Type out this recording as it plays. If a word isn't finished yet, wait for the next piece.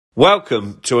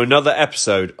Welcome to another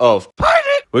episode of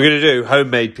pied'it. We're going to do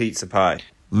homemade pizza pie.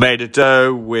 Made a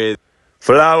dough with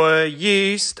flour,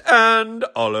 yeast and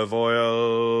olive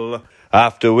oil.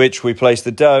 After which we place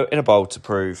the dough in a bowl to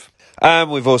prove.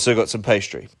 And we've also got some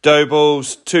pastry. Dough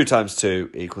balls, 2 times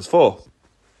 2 equals 4.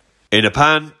 In a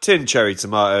pan, tin cherry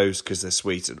tomatoes because they're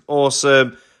sweet and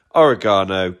awesome.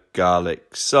 Oregano,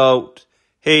 garlic, salt,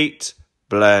 heat,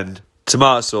 blend,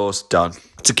 tomato sauce, done.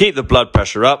 To keep the blood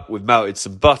pressure up, we've melted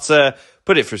some butter,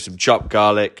 put it through some chopped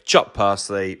garlic, chopped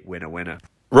parsley, winner winner.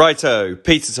 Righto,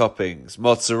 pizza toppings,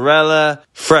 mozzarella,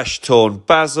 fresh torn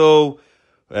basil.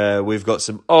 We've got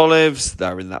some olives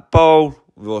that are in that bowl.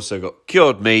 We've also got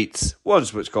cured meats,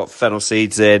 one's which got fennel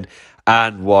seeds in,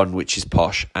 and one which is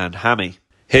posh and hammy.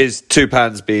 Here's 2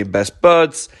 pans being best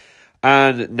buds,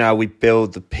 and now we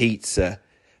build the pizza.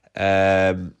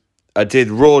 I did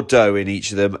raw dough in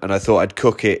each of them, and I thought I'd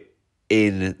cook it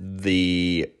in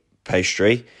the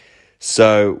pastry.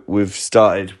 So we've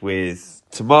started with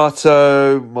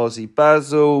tomato, mozzie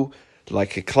basil,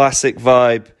 like a classic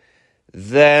vibe.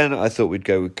 Then I thought we'd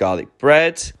go with garlic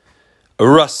bread. A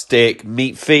rustic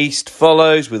meat feast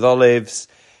follows with olives.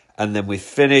 And then we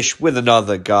finish with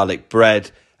another garlic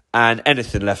bread. And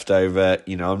anything left over,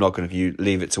 I'm not going to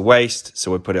leave it to waste.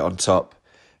 So we put it on top.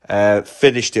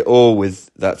 Finished it all with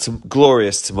that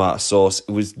glorious tomato sauce.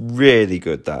 It was really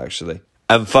good, that actually.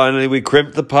 And finally, we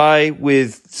crimped the pie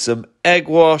with some egg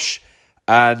wash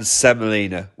and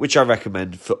semolina, which I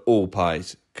recommend for all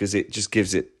pies because it just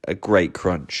gives it a great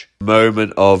crunch.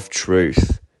 Moment of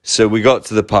truth. So we got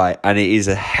to the pie, and it is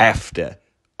a hefter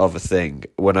of a thing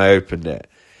when I opened it.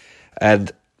 And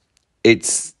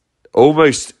it's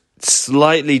almost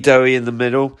slightly doughy in the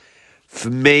middle. For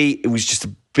me, it was just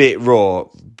a bit raw,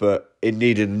 but it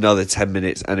needed another 10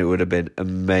 minutes and it would have been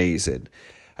amazing.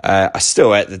 I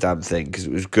still ate the damn thing because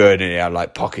it was good, and it had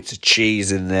like pockets of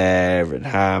cheese in there and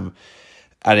ham,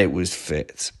 and it was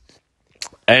fit.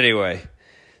 Anyway,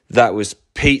 that was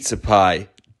pizza pie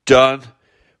done.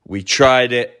 We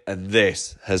tried it, and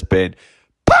this has been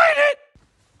pied'it.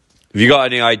 If you got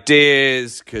any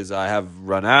ideas, because I have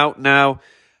run out now,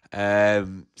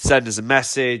 send us a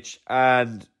message,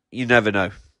 and you never know.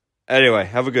 Anyway,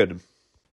 have a good one.